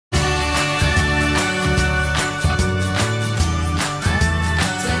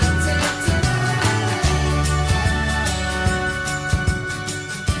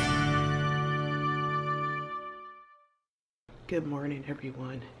Good morning,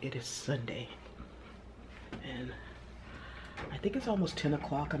 everyone. It is Sunday, and I think it's almost 10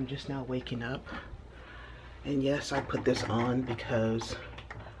 o'clock. I'm just now waking up. And yes, I put this on because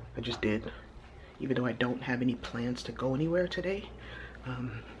I just did. Even though I don't have any plans to go anywhere today.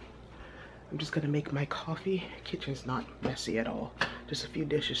 I'm just gonna make my coffee. Kitchen's not messy at all. Just a few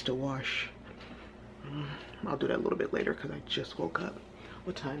dishes to wash. I'll do that a little bit later because I just woke up.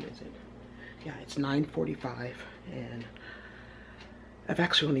 What time is it? Yeah, it's 9:45, and I've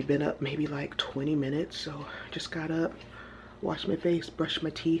actually only been up maybe like 20 minutes, so I just got up, washed my face, brushed my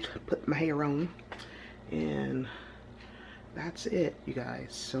teeth, put my hair on, and that's it, you guys.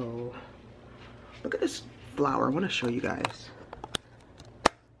 So look at this flower. I want to show you guys.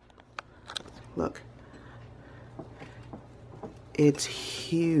 Look, it's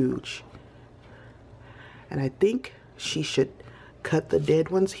huge, and I think she should cut the dead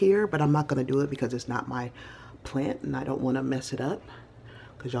ones here, but I'm not gonna do it because it's not my plant and I don't want to mess it up,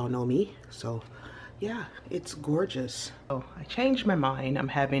 because y'all know me. So yeah, it's gorgeous. So I changed my mind. I'm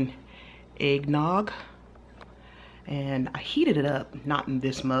having eggnog, and I heated it up, not in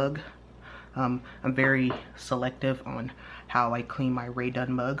this mug. I'm very selective on how I clean my Rae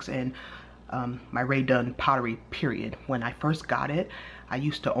Dunn mugs and my Rae Dunn pottery, period. When I first got it, I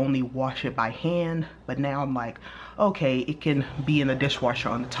used to only wash it by hand, but now I'm like, okay, it can be in the dishwasher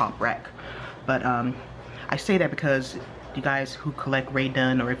on the top rack. But I say that because you guys who collect Rae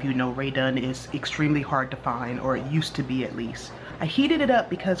Dunn, or if you know, Rae Dunn is extremely hard to find, or it used to be at least. I heated it up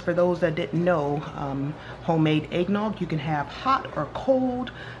because for those that didn't know, homemade eggnog you can have hot or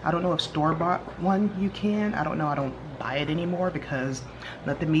cold. I don't know if store-bought one you can. I don't know. I don't buy it anymore because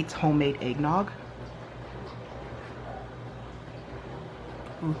nothing beats homemade eggnog.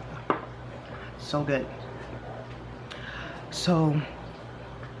 Ooh, so good. So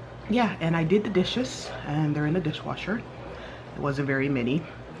yeah, and I did the dishes and they're in the dishwasher. It wasn't very many.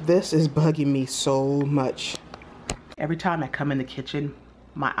 This is bugging me so much. Every time I come in the kitchen,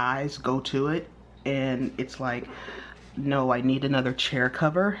 my eyes go to it, and it's like, no, I need another chair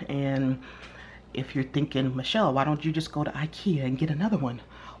cover. And if you're thinking, Michelle, why don't you just go to IKEA and get another one?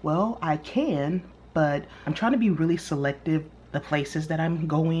 Well, I can, but I'm trying to be really selective the places that I'm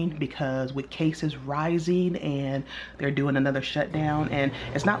going, because with cases rising and they're doing another shutdown, and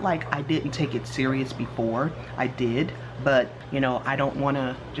it's not like I didn't take it serious before. I did, but you know, I don't want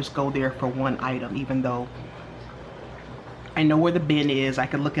to just go there for one item, even though I know where the bin is. I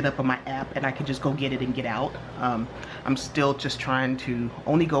can look it up on my app and I can just go get it and get out. I'm still just trying to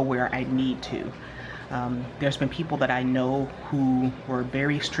only go where I need to. There's been people that I know who were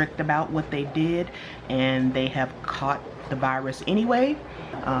very strict about what they did, and they have caught the virus anyway.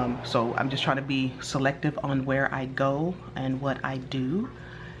 So I'm just trying to be selective on where I go and what I do.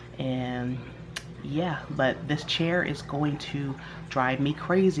 And yeah, but this chair is going to drive me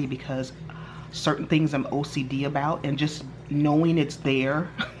crazy because certain things I'm OCD about, and just knowing it's there.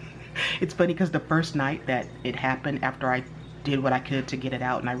 It's funny because the first night that it happened, after I did what I could to get it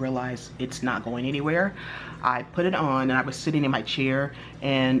out and I realized it's not going anywhere, I put it on and I was sitting in my chair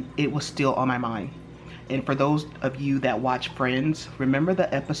and it was still on my mind. And for those of you that watch Friends, remember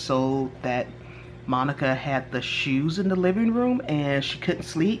the episode that Monica had the shoes in the living room and she couldn't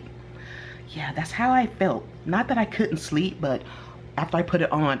sleep? Yeah, that's how I felt. Not that I couldn't sleep, but after I put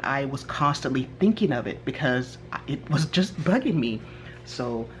it on, I was constantly thinking of it because it was just bugging me.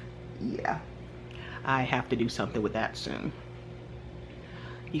 So yeah, I have to do something with that soon.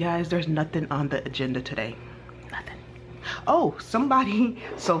 You guys, there's nothing on the agenda today. Nothing. Oh, somebody,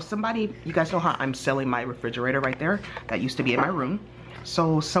 you guys know how I'm selling my refrigerator right there? That used to be in my room.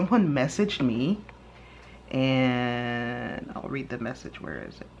 So someone messaged me, and I'll read the message. Where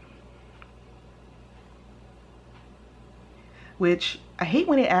is it? Which I hate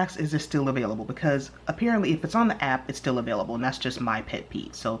when it asks, is it still available? Because apparently if it's on the app, it's still available, and that's just my pet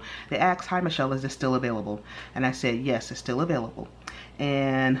peeve. So they asked, hi Michelle, is it still available? And I said, yes, it's still available.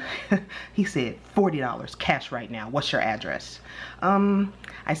 And he said, $40 cash right now. What's your address?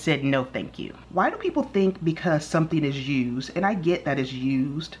 I said, no, thank you. Why do people think because something is used, and I get that it's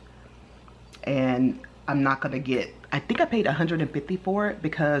used, and I'm not gonna get, I think I paid $150 for it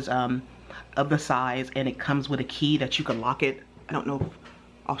because of the size, and it comes with a key that you can lock it. I don't know if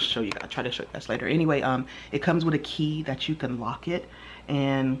I'll show you guys, try to show you guys later. Anyway, it comes with a key that you can lock it,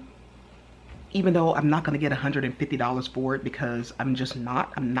 and even though I'm not gonna get $150 for it because I'm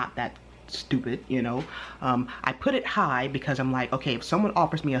not that stupid, you know. I put it high because I'm like, okay, if someone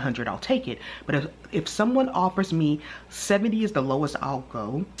offers me 100, I'll take it. But if someone offers me 70 is the lowest I'll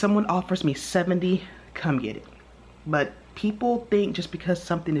go. Someone offers me 70, come get it. But people think just because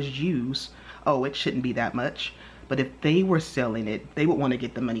something is used, oh, it shouldn't be that much. but if they were selling it, they would want to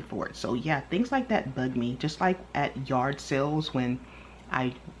get the money for it. So yeah, things like that bug me. Just like at yard sales, when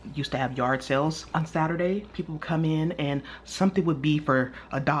I used to have yard sales on Saturday, people would come in and something would be for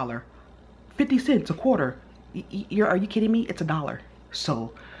 $1, 50 cents, a quarter. Are you kidding me? It's $1.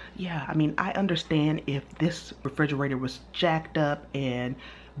 So yeah, I mean, I understand if this refrigerator was jacked up and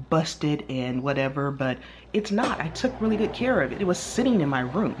busted and whatever, but it's not. I took really good care of it. It was sitting in my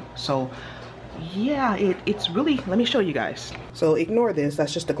room. So yeah, it's really, let me show you guys. So ignore this.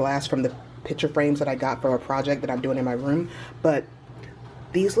 That's just the glass from the picture frames that I got for a project that I'm doing in my room. But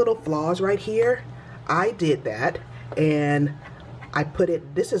these little flaws right here, I did that, and I put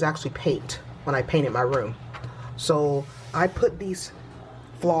it, this is actually paint when I painted my room. So I put these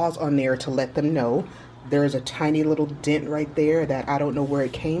flaws on there to let them know. There's a tiny little dent right there that I don't know where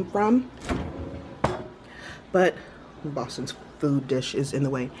it came from, but Boston's food dish is in the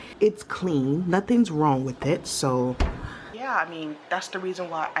way. It's clean, nothing's wrong with it. So yeah, I mean, that's the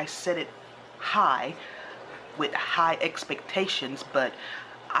reason why I set it high, with high expectations. But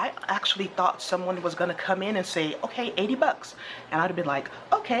I actually thought someone was gonna come in and say, okay, 80 bucks. And I'd have been like,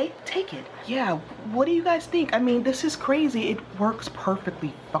 okay, take it. Yeah, what do you guys think? I mean, this is crazy. It works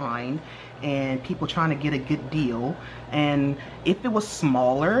perfectly fine, and people trying to get a good deal. And if it was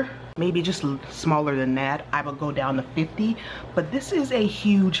smaller, maybe just smaller than that, I would go down to 50. But this is a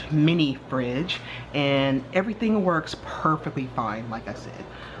huge mini fridge, and everything works perfectly fine, like I said.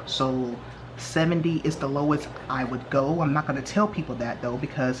 So 70 is the lowest I would go. I'm not going to tell people that though,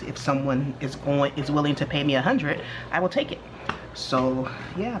 because if someone is willing to pay me 100, I will take it. So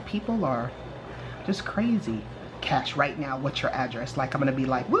yeah, people are just crazy. Cash right now, what's your address? Like I'm gonna be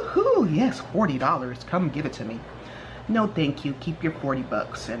like, woohoo, yes, $40, come give it to me. No thank you, keep your 40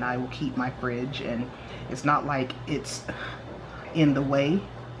 bucks and I will keep my fridge. And it's not like it's in the way,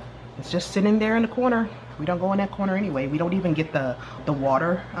 it's just sitting there in the corner. We don't go in that corner anyway. We don't even get the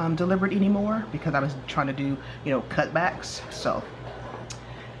water delivered anymore, because I was trying to do, you know, cutbacks. So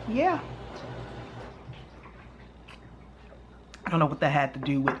yeah, I don't know what that had to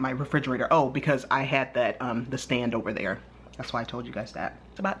do with my refrigerator. Oh, because I had that the stand over there. That's why I told you guys that.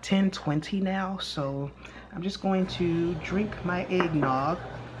 It's about 10:20 now, so I'm just going to drink my eggnog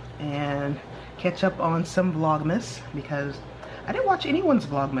and catch up on some Vlogmas, because I didn't watch anyone's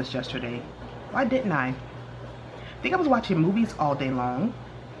Vlogmas yesterday. Why didn't I? I think I was watching movies all day long.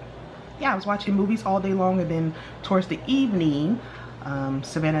 Yeah, I was watching movies all day long, and then towards the evening,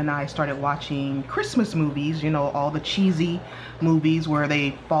 Savannah and I started watching Christmas movies, you know, all the cheesy movies where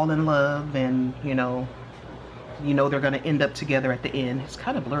they fall in love and, you know they're gonna end up together at the end. It's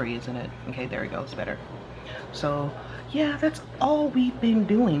kind of blurry, isn't it? Okay, there it goes, better. So yeah, that's all we've been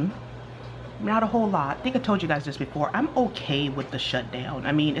doing. Not a whole lot. I think I told you guys this before. I'm okay with the shutdown.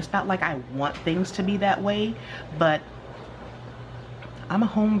 I mean, it's not like I want things to be that way, but I'm a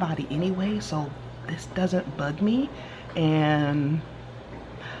homebody anyway, so this doesn't bug me. And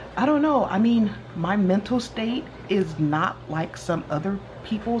I don't know, I mean, my mental state is not like some other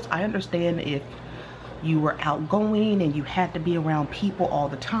people's. I understand if you were outgoing and you had to be around people all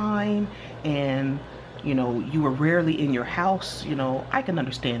the time, and you know, you were rarely in your house, you know, I can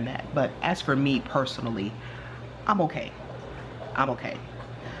understand that. But as for me personally, I'm okay. I'm okay.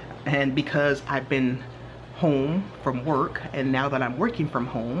 And because I've been home from work, and now that I'm working from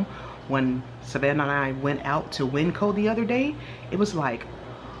home, when Savannah and I went out to Winco the other day, it was like,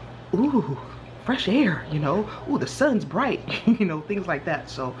 ooh, fresh air, you know, ooh, the sun's bright, you know, things like that.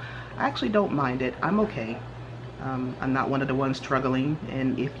 So I actually don't mind it. I'm okay. I'm not one of the ones struggling,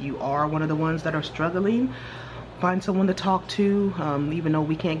 and if you are one of the ones that are struggling, find someone to talk to. Even though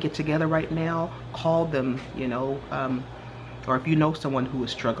we can't get together right now, call them, you know, or if you know someone who is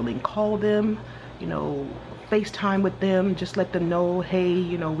struggling, call them, you know, FaceTime with them, just let them know, hey,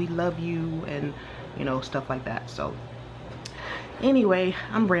 you know, we love you, and you know, stuff like that. So anyway,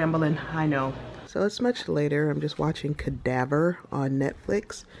 I'm rambling, I know. So it's much later. I'm just watching Cadaver on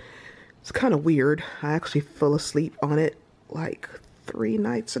Netflix. It's kind of weird. I actually fell asleep on it like 3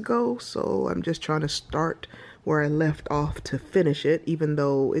 nights ago, so I'm just trying to start where I left off to finish it, even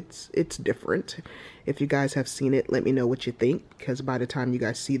though it's different. If you guys have seen it, let me know what you think, because by the time you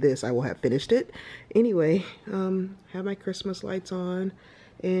guys see this, I will have finished it. Anyway, have my Christmas lights on,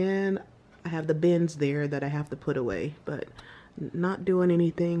 and I have the bins there that I have to put away, but not doing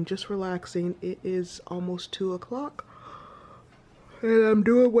anything, just relaxing. It is almost 2 o'clock. And I'm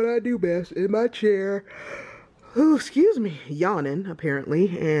doing what I do best, in my chair. Ooh, excuse me, yawning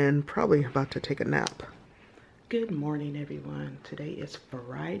apparently, and probably about to take a nap. Good morning, everyone. Today is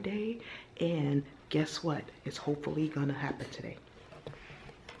Friday, and guess what? It's hopefully gonna happen today.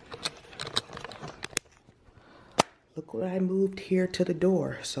 Look what I moved here to the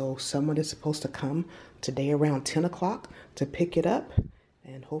door. So someone is supposed to come today around 10 o'clock to pick it up,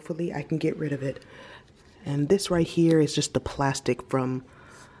 and hopefully I can get rid of it. And this right here is just the plastic from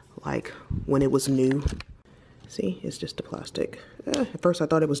like when it was new. See, it's just the plastic. At first I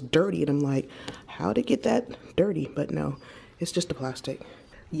thought it was dirty and I'm like, how did it get that dirty? But no, it's just the plastic.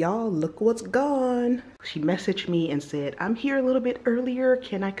 Y'all, look what's gone. She messaged me and said, I'm here a little bit earlier.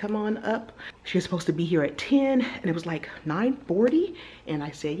 Can I come on up? She was supposed to be here at 10 and it was like 9:40. And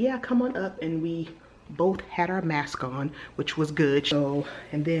I said, yeah, come on up. And we both had our mask on, which was good. So,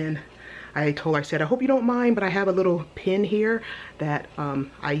 and then I told her, I said, I hope you don't mind, but I have a little pin here that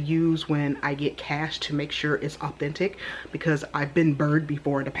I use when I get cash to make sure it's authentic, because I've been burned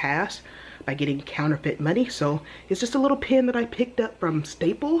before in the past by getting counterfeit money. So it's just a little pin that I picked up from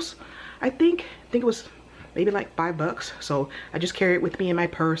Staples. I think it was maybe like $5. So I just carry it with me in my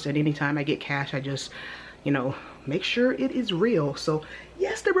purse, and anytime I get cash, I just, you know, make sure it is real. So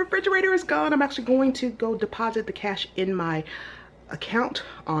yes, the refrigerator is gone. I'm actually going to go deposit the cash in my account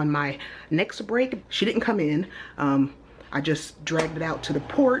on my next break. She didn't come in. I just dragged it out to the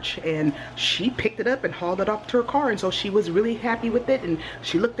porch and she picked it up and hauled it off to her car, and so she was really happy with it, and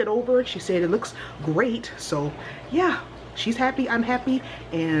she looked it over and she said it looks great. So yeah, she's happy, I'm happy.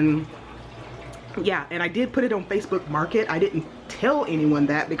 And yeah, and I did put it on Facebook Market. I didn't tell anyone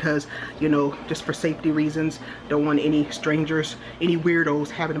that because, you know, just for safety reasons, don't want any strangers, any weirdos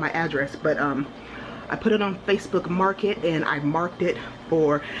having my address. But I put it on Facebook Market and I marked it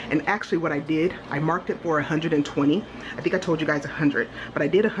for, and actually what I did, I marked it for 120. I think I told you guys 100, but I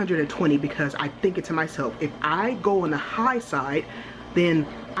did 120 because I think to myself, if I go on the high side, then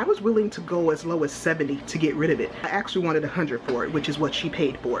I was willing to go as low as 70 to get rid of it. I actually wanted 100 for it, which is what she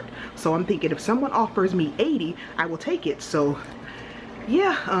paid for it. So I'm thinking if someone offers me 80, I will take it. So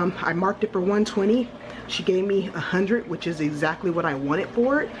yeah, I marked it for 120. She gave me 100, which is exactly what I wanted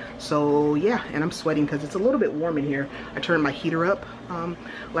for it. So yeah, and I'm sweating because it's a little bit warm in here. I turned my heater up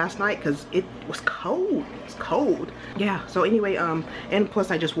last night because it was cold. It's cold. Yeah, so anyway, and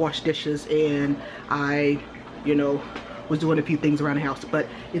plus I just washed dishes and I, you know, was doing a few things around the house. But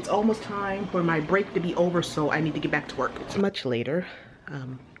it's almost time for my break to be over, so I need to get back to work. It's much later,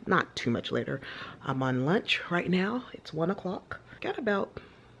 not too much later. I'm on lunch right now. It's 1 o'clock. Got about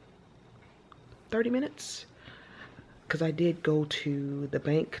 30 minutes because I did go to the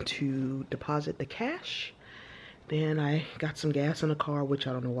bank to deposit the cash. Then I got some gas in the car, which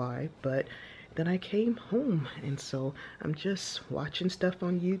I don't know why, but then I came home, and so I'm just watching stuff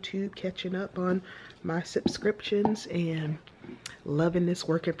on YouTube, catching up on my subscriptions, and loving this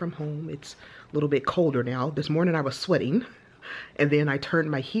working from home. It's a little bit colder now. This morning I was sweating, and then I turned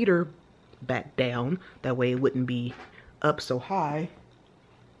my heater back down that way it wouldn't be up so high.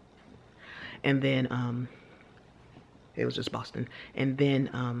 And then it was just Boston, and then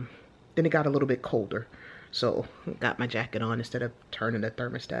it got a little bit colder, so got my jacket on instead of turning the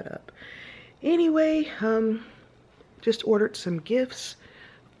thermostat up. Anyway, just ordered some gifts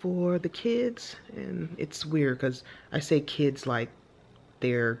for the kids, and it's weird because I say kids like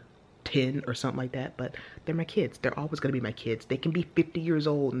they're 10 or something like that, but they're my kids. They're always going to be my kids. They can be 50 years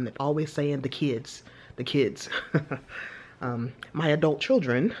old and they're always saying the kids, the kids. My adult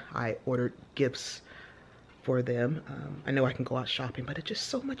children, I ordered gifts for them. I know I can go out shopping, but it's just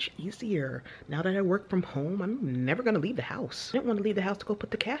so much easier. Now that I work from home, I'm never gonna leave the house. I didn't want to leave the house to go put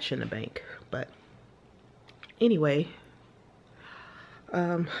the cash in the bank. But anyway,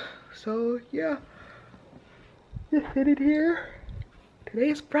 so yeah, just sitting here. Today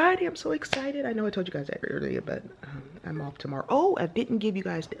is Friday. I'm so excited. I know I told you guys that earlier, but I'm off tomorrow. Oh, I didn't give you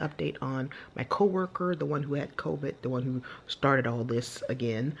guys the update on my coworker, the one who had COVID, the one who started all this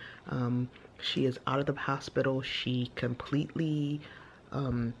again. She is out of the hospital. She completely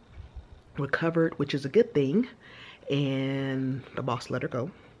recovered, which is a good thing. And the boss let her go.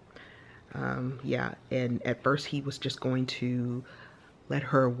 Yeah, and at first he was just going to let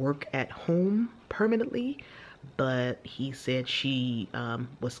her work at home permanently, but he said she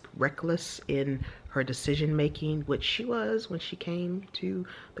was reckless in her decision making, which she was when she came to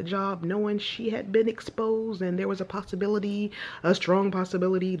the job, knowing she had been exposed and there was a possibility, a strong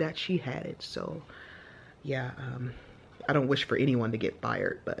possibility that she had it. So yeah, I don't wish for anyone to get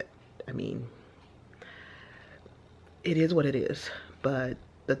fired, but I mean, it is what it is. But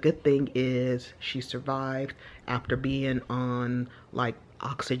the good thing is she survived after being on like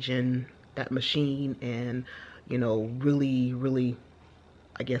oxygen, that machine, and you know, really,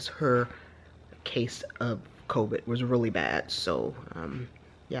 I guess her case of COVID was really bad. So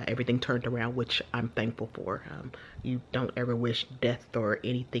yeah, everything turned around, which I'm thankful for. You don't ever wish death or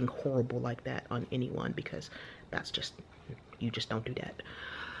anything horrible like that on anyone, because that's just, you just don't do that.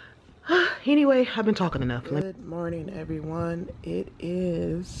 Anyway, I've been talking enough. Good morning, everyone. It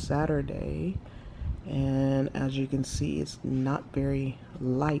is Saturday, and as you can see, it's not very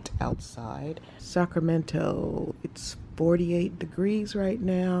light outside. Sacramento, it's 48 degrees right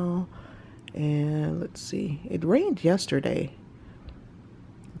now, and let's see, it rained yesterday.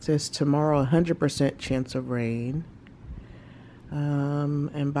 It says tomorrow 100% chance of rain,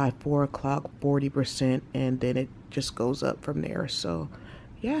 and by 4 o'clock 40%, and then it just goes up from there. So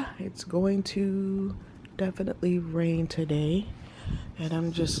yeah, it's going to definitely rain today, and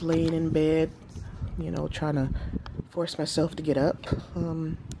I'm just laying in bed, you know, trying to force myself to get up.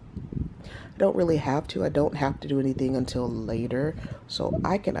 I don't really have to. I don't have to do anything until later, so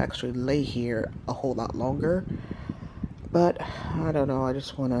I can actually lay here a whole lot longer. But I don't know, I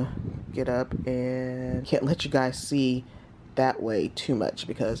just want to get up, and can't let you guys see that way too much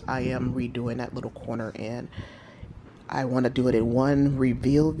because I am redoing that little corner, and I want to do it in one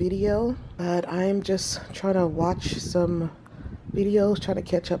reveal video. But I'm just trying to watch some videos, trying to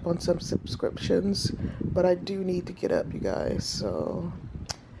catch up on some subscriptions. But I do need to get up, you guys. So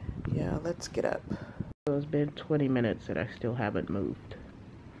yeah, let's get up. So it's been 20 minutes and I still haven't moved.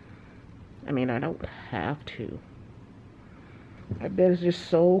 I mean, I don't have to. My bed is just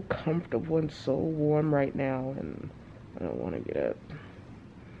so comfortable and so warm right now, and I don't want to get up.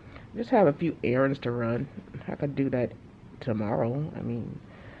 Just have a few errands to run. I could do that tomorrow. I mean,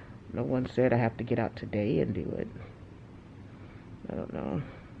 no one said I have to get out today and do it. I don't know.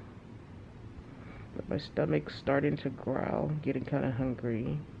 But my stomach's starting to growl, getting kind of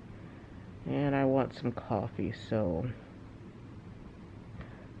hungry. And I want some coffee, so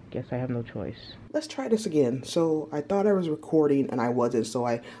guess I have no choice. Let's try this again. So I thought I was recording and I wasn't, so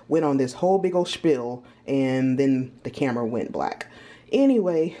I went on this whole big old spiel and then the camera went black.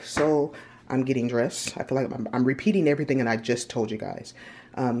 Anyway, so I'm getting dressed. I feel like I'm repeating everything that I just told you guys.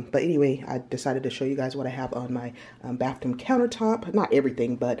 But anyway, I decided to show you guys what I have on my bathroom countertop. Not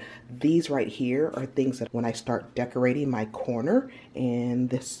everything, but these right here are things that when I start decorating my corner. And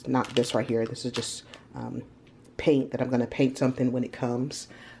this, not this right here, this is just paint that I'm gonna paint something when it comes.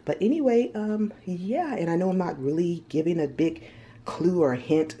 But anyway, yeah, and I know I'm not really giving a big clue or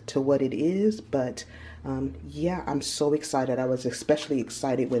hint to what it is, but yeah, I'm so excited. I was especially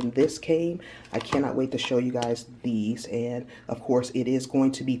excited when this came. I cannot wait to show you guys these, and of course it is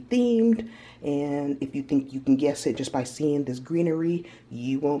going to be themed, and if you think you can guess it just by seeing this greenery,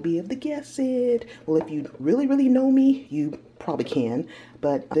 you won't be able to guess it. Well, if you really know me, you probably can.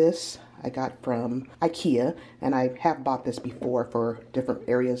 But this I got from IKEA, and I have bought this before for different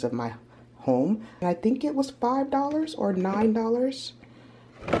areas of my home, and I think it was $5 or $9.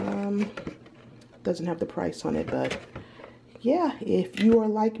 Doesn't have the price on it, but yeah, if you are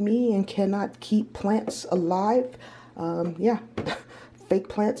like me and cannot keep plants alive, yeah, fake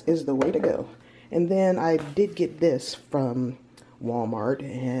plants is the way to go. And then I did get this from Walmart,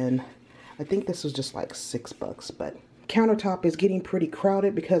 and I think this was just like $6, but countertop is getting pretty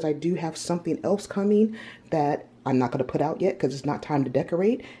crowded because I do have something else coming that I'm not going to put out yet because it's not time to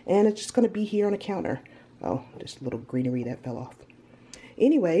decorate, and it's just going to be here on the counter. Oh, just a little greenery that fell off.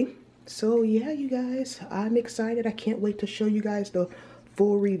 Anyway, so yeah, you guys, I'm excited. I can't wait to show you guys the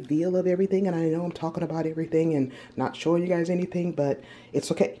full reveal of everything. And I know I'm talking about everything and not showing you guys anything, but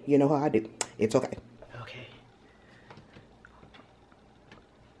it's okay. You know how I do. It's okay. Okay.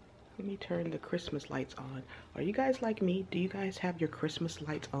 Let me turn the Christmas lights on. Are you guys like me? Do you guys have your Christmas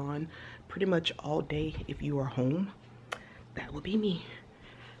lights on pretty much all day if you are home? That would be me.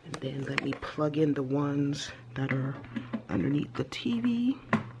 And then let me plug in the ones that are underneath the TV.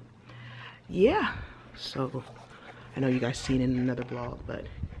 Yeah, so I know you guys seen it in another vlog, but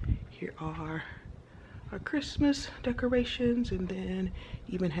here are our Christmas decorations, and then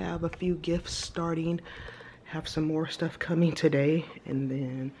even have a few gifts starting. Have some more stuff coming today, and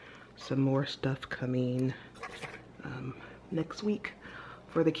then some more stuff coming next week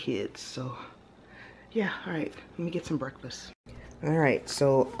for the kids. So yeah, all right, let me get some breakfast. All right,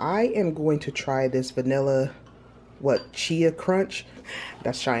 so I am going to try this vanilla chia crunch.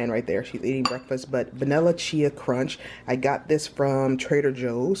 That's Cheyenne right there, she's eating breakfast. But vanilla chia crunch, I got this from Trader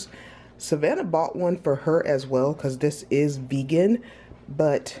Joe's. Savannah bought one for her as well because this is vegan,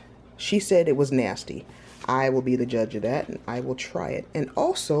 but she said it was nasty. I will be the judge of that, and I will try it. And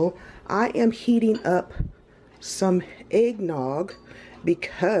also I am heating up some eggnog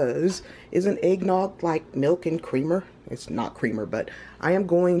because isn't eggnog like milk and creamer? It's not creamer, but I am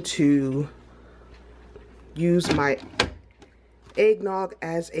going to use my eggnog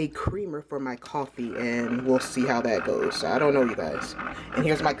as a creamer for my coffee, and we'll see how that goes. I don't know, you guys. And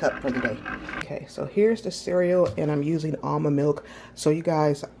here's my cup for the day. Okay, so here's the cereal, and I'm using almond milk. So you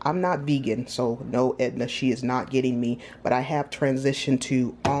guys, I'm not vegan, so no, Edna, she is not getting me, but I have transitioned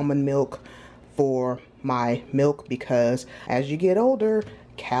to almond milk for my milk because as you get older,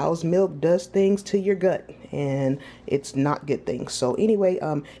 cow's milk does things to your gut, and it's not good things. So anyway,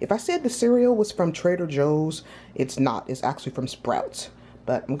 if I said the cereal was from Trader Joe's, it's not. It's actually from Sprouts,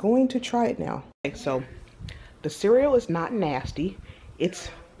 but I'm going to try it now. Okay, so the cereal is not nasty. It's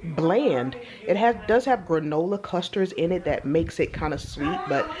bland. It does have granola clusters in it that makes it kind of sweet,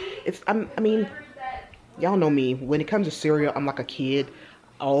 but it's I mean, y'all know me. When it comes to cereal, I'm like a kid.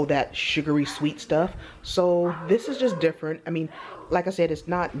 All that sugary sweet stuff. So this is just different. I mean, like I said, it's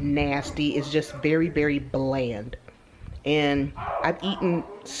not nasty. It's just very, very bland. And I've eaten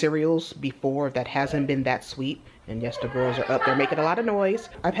cereals before that hasn't been that sweet. And yes, the girls are up there making a lot of noise.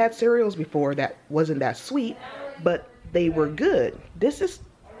 I've had cereals before that wasn't that sweet, but they were good. This is,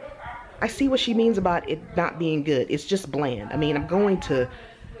 I see what she means about it not being good. It's just bland. I mean, I'm going to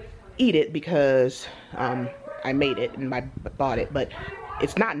eat it because I made it and I bought it, but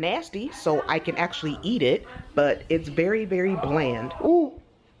it's not nasty, so I can actually eat it, but it's very, very bland. Ooh.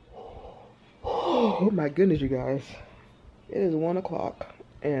 Oh my goodness, you guys. It is 1 o'clock,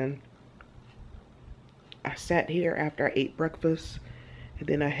 and I sat here after I ate breakfast, and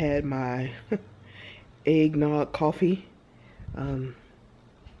then I had my eggnog coffee.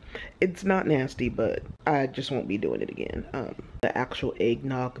 It's not nasty, but I just won't be doing it again. The actual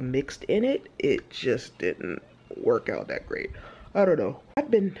eggnog mixed in it, it just didn't work out that great. I don't know.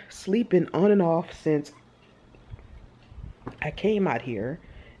 I've been sleeping on and off since I came out here,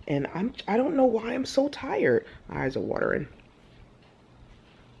 and I don't know why I'm so tired. My eyes are watering.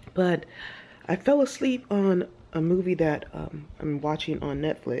 But I fell asleep on a movie that I'm watching on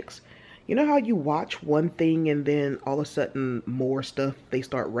Netflix. You know how you watch one thing and then all of a sudden more stuff they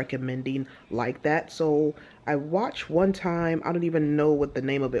start recommending like that? So I watched one time, I don't even know what the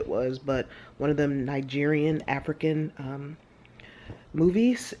name of it was, but one of them Nigerian African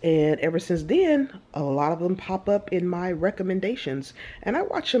movies, and ever since then a lot of them pop up in my recommendations, and I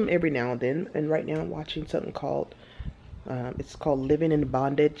watch them every now and then. And right now I'm watching something called it's called Living in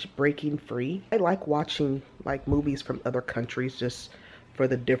Bondage, Breaking Free. I like watching like movies from other countries just for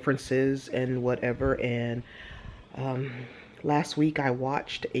the differences and whatever. And last week I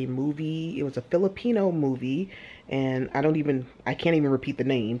watched a movie. It was a Filipino movie, and I can't even repeat the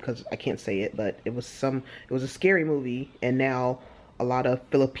name because I can't say it, but it was a scary movie, and now a lot of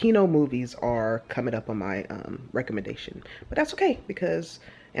Filipino movies are coming up on my recommendation. But that's okay because,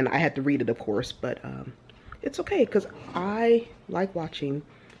 and I had to read it of course, but it's okay because I like watching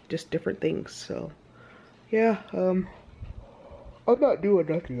just different things. So yeah, I'm not doing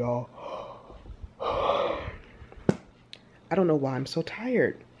nothing, y'all. I don't know why I'm so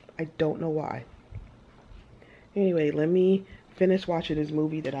tired. I don't know why. Anyway, let me finish watching this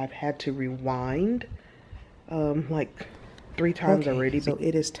movie that I've had to rewind like 3 times already. So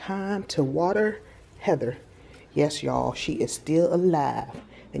it is time to water Heather. Yes, y'all, she is still alive.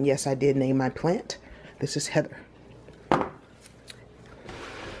 And yes, I did name my plant. This is Heather.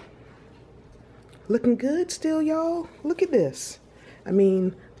 Looking good still, y'all. Look at this. I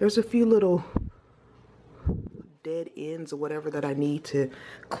mean, there's a few little dead ends or whatever that I need to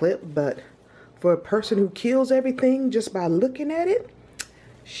clip, but for a person who kills everything just by looking at it,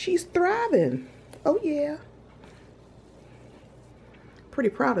 she's thriving. Oh yeah. Pretty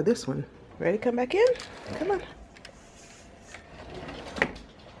proud of this one. Ready to come back in? Come on.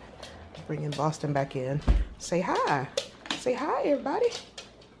 Bringing Boston back in. Say hi. Say hi, everybody.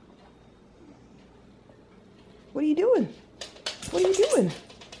 What are you doing? What are you doing?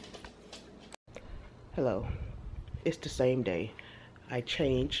 Hello. It's the same day. I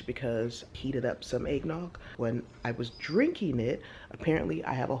changed because I heated up some eggnog. When I was drinking it, apparently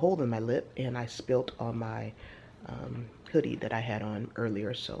I have a hole in my lip and I spilt on my hoodie that I had on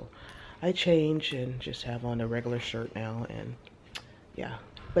earlier. So I changed and just have on a regular shirt now, and yeah.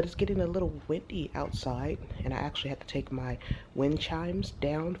 But it's getting a little windy outside, and I actually had to take my wind chimes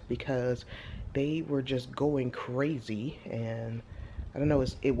down because they were just going crazy. And I don't know,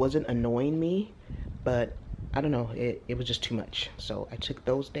 it wasn't annoying me, but I don't know, it was just too much. So I took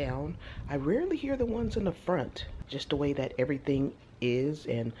those down. I rarely hear the ones in the front, just the way that everything is,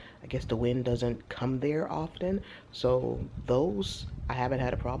 and I guess the wind doesn't come there often. So those I haven't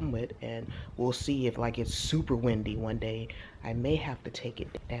had a problem with, and we'll see if like it's super windy one day, I may have to take it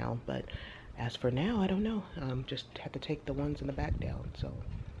down. But as for now, I don't know. Just have to take the ones in the back down. So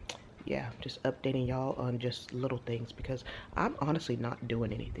yeah, just updating y'all on just little things because I'm honestly not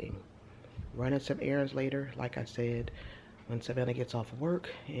doing anything. Running some errands later, like I said, when Savannah gets off of work,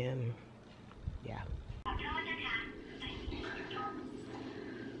 and yeah.